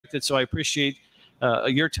respected. So I appreciate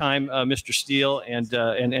your time, Mr. Steele, and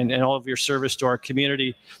all of your service to our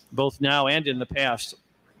community, both now and in the past,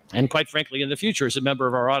 and quite frankly, in the future as a member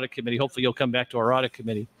of our audit committee. Hopefully you'll come back to our audit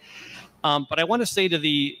committee. But I want to say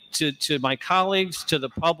to my colleagues, to the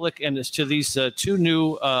public, and to these two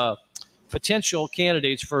new potential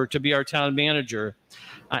candidates to be our town manager,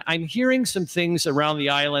 I'm hearing some things around the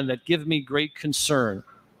island that give me great concern.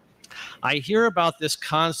 I hear about this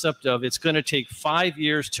concept of it's going to take 5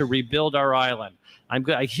 years to rebuild our island.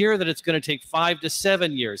 I hear that it's going to take 5 to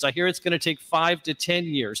 7 years. I hear it's going to take 5 to 10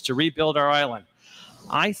 years to rebuild our island.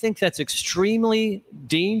 I think that's extremely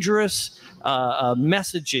dangerous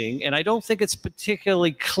messaging, and I don't think it's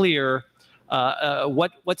particularly clear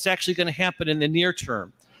what's actually going to happen in the near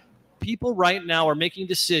term. People right now are making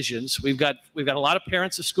decisions. We've got a lot of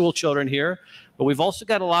parents of school children here, but we've also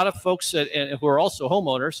got a lot of folks who are also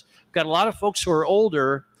homeowners. We've got a lot of folks who are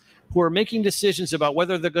older who are making decisions about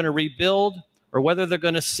whether they're going to rebuild or whether they're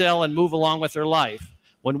going to sell and move along with their life.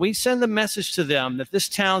 When we send the message to them that this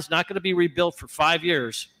town's not going to be rebuilt for 5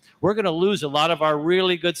 years, we're going to lose a lot of our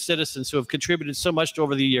really good citizens who have contributed so much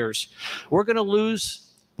over the years. We're going to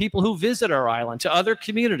lose people who visit our island to other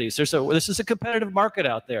communities. This is a competitive market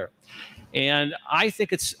out there. And I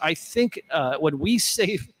think when we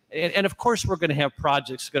say, and of course we're going to have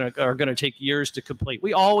projects that are going to take years to complete.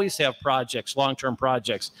 We always have projects, long-term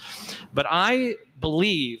projects. But I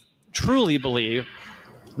truly believe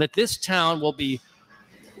that this town will be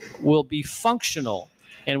functional.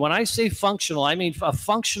 And when I say functional, I mean a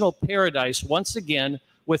functional paradise once again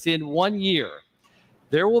within 1 year.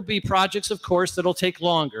 There will be projects, of course, that'll take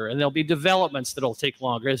longer, and there'll be developments that'll take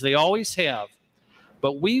longer, as they always have.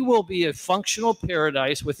 But we will be a functional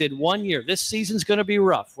paradise within 1 year. This season's going to be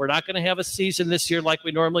rough. We're not going to have a season this year like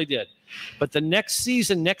we normally did. But the next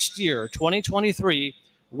season, next year, 2023,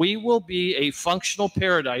 we will be a functional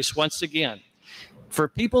paradise once again. For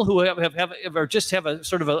people who just have a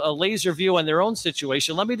sort of a laser view on their own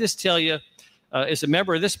situation, let me just tell you, as a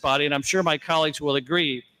member of this body, and I'm sure my colleagues will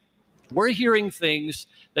agree, we're hearing things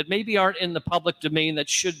that maybe aren't in the public domain that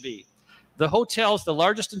should be. The hotels, the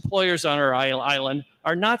largest employers on our island,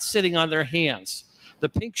 are not sitting on their hands. The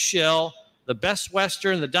Pink Shell, the Best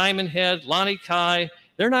Western, the Diamond Head, Lani Kai,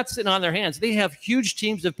 they're not sitting on their hands. They have huge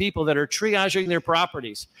teams of people that are triaging their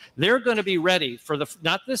properties. They're going to be ready for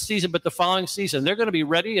not this season, but the following season. They're going to be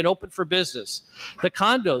ready and open for business. The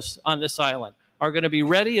condos on this island are going to be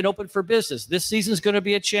ready and open for business. This season is going to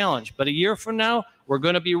be a challenge, but a year from now, we're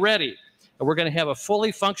going to be ready. And we're going to have a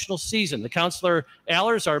fully functional season. The Councilor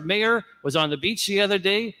Allers, our mayor, was on the beach the other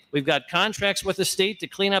day. We've got contracts with the state to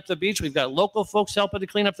clean up the beach. We've got local folks helping to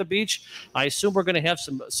clean up the beach. I assume we're going to have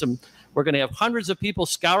we're going to have hundreds of people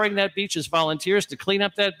scouring that beach as volunteers to clean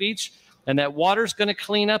up that beach. And that water's going to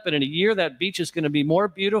clean up. And in a year, that beach is going to be more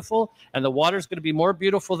beautiful. And the water's going to be more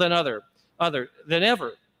beautiful than ever.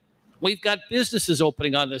 We've got businesses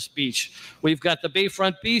opening on this beach. We've got the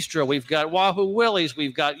Bayfront Bistro. We've got Wahoo Willie's.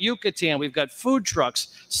 We've got Yucatan. We've got food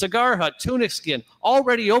trucks, Cigar Hut, Tunic Skin,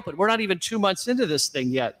 already open. We're not even 2 months into this thing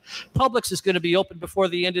yet. Publix is going to be open before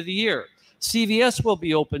the end of the year. CVS will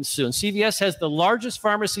be open soon. CVS has the largest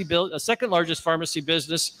pharmacy second largest pharmacy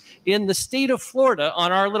business in the state of Florida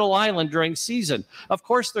on our little island during season. Of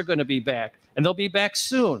course, they're going to be back, and they'll be back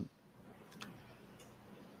soon.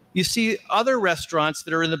 You see other restaurants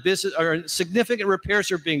that are in the business, or significant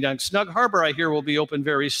repairs are being done. Snug Harbor, I hear, will be open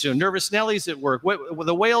very soon. Nervous Nellie's at work.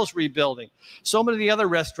 The Whale's rebuilding. So many of the other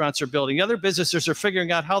restaurants are building. The other businesses are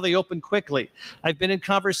figuring out how they open quickly. I've been in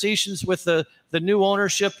conversations with the new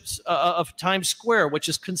ownership of Times Square, which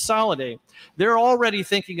is consolidating. They're already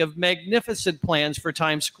thinking of magnificent plans for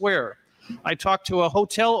Times Square. I talked to a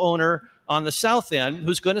hotel owner on the south end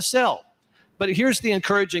who's going to sell. But here's the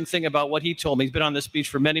encouraging thing about what he told me. He's been on this beach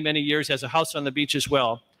for many, many years, has a house on the beach as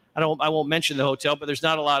well. I won't mention the hotel, but there's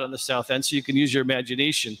not a lot on the south end, so you can use your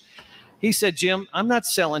imagination. He said, Jim, I'm not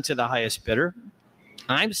selling to the highest bidder.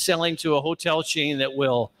 I'm selling to a hotel chain that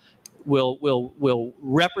will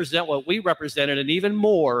represent what we represented, and even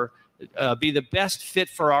more, be the best fit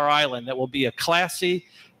for our island. That will be a classy,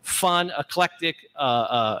 fun, eclectic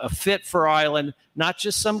fit for our island, not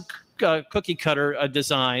just some cookie cutter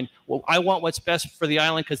design. Well, I want what's best for the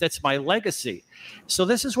island because that's my legacy. So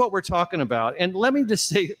this is what we're talking about. And let me just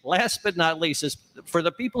say, last but not least, is for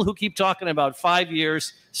the people who keep talking about 5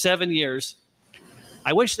 years, 7 years,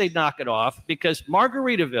 I wish they'd knock it off, because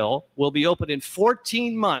Margaritaville will be open in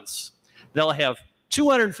 14 months. They'll have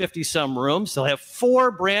 250 some rooms. They'll have 4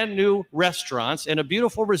 brand new restaurants and a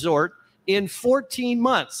beautiful resort in 14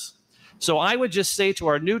 months. So I would just say to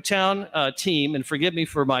our Newtown team, and forgive me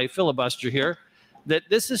for my filibuster here, that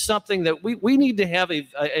this is something that we need to have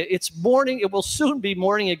it's morning. It will soon be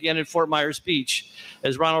morning again in Fort Myers Beach,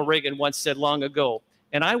 as Ronald Reagan once said long ago.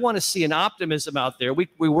 And I want to see an optimism out there.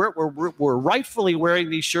 We're rightfully wearing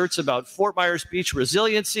these shirts about Fort Myers Beach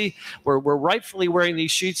resiliency. We're rightfully wearing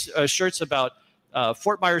these shirts about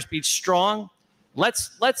Fort Myers Beach strong.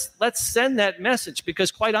 Let's send that message,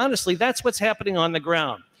 because quite honestly, that's what's happening on the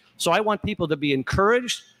ground. So I want people to be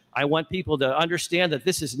encouraged. I want people to understand that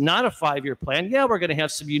this is not a 5-year plan. Yeah, we're going to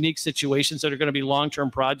have some unique situations that are going to be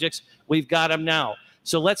long-term projects. We've got them now.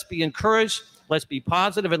 So let's be encouraged. Let's be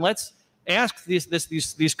positive, and let's ask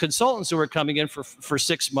these consultants who are coming in for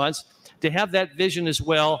 6 months to have that vision as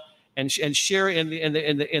well, and share in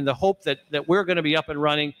the hope that we're going to be up and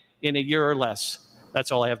running in a year or less.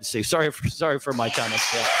 That's all I have to say. Sorry for my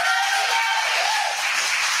comments. Yeah.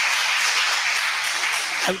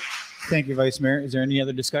 Thank you, Vice Mayor. Is there any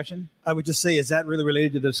other discussion? I would just say, is that really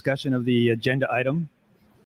related to the discussion of the agenda item?